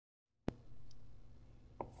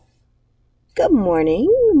Good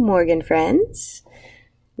morning, Morgan friends.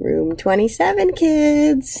 Room 27,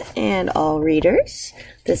 kids, and all readers.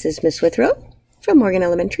 This is Miss Withrow from Morgan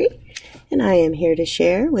Elementary, and I am here to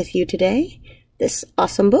share with you today this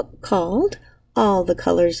awesome book called All the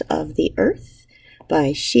Colors of the Earth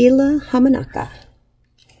by Sheila Hamanaka.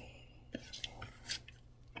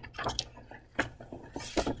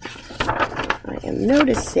 I am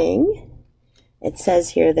noticing it says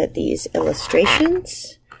here that these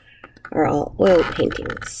illustrations are all oil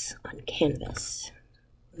paintings on canvas.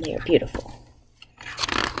 They are beautiful.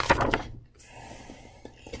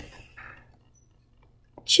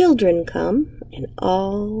 Children come in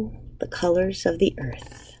all the colors of the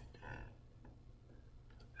earth.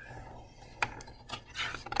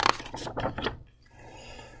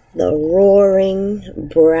 The roaring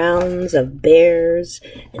browns of bears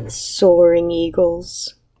and soaring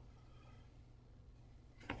eagles.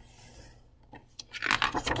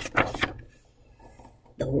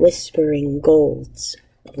 The whispering golds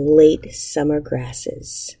of late summer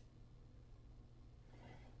grasses.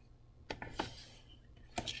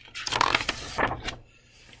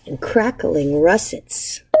 And crackling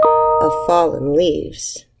russets of fallen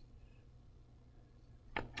leaves.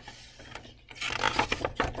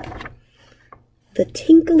 The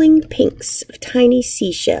tinkling pinks of tiny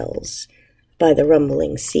seashells by the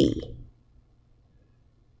rumbling sea.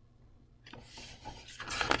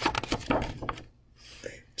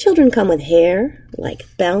 Children come with hair like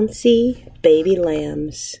bouncy baby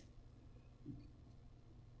lambs.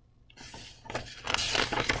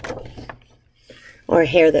 Or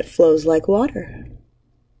hair that flows like water.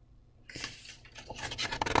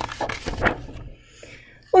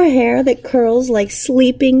 Or hair that curls like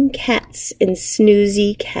sleeping cats in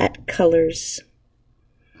snoozy cat colors.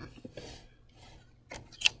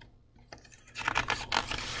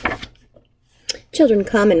 Children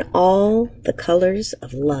come in all the colors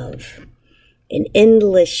of love, in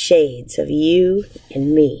endless shades of you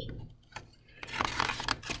and me.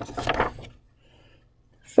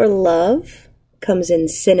 For love comes in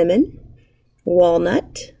cinnamon,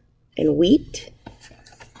 walnut, and wheat.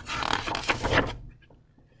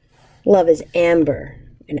 Love is amber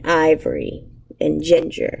and ivory and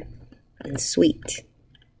ginger and sweet.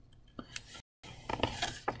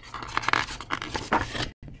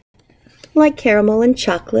 Like caramel and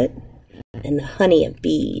chocolate and the honey of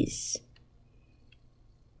bees.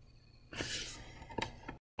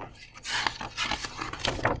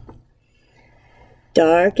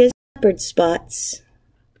 Dark as leopard spots,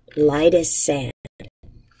 light as sand.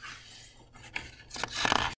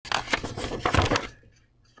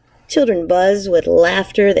 Children buzz with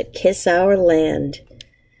laughter that kiss our land.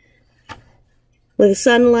 With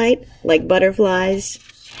sunlight like butterflies,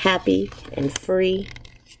 happy and free.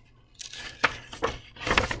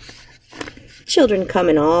 Children come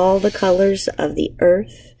in all the colors of the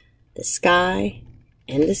earth, the sky,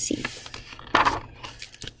 and the sea.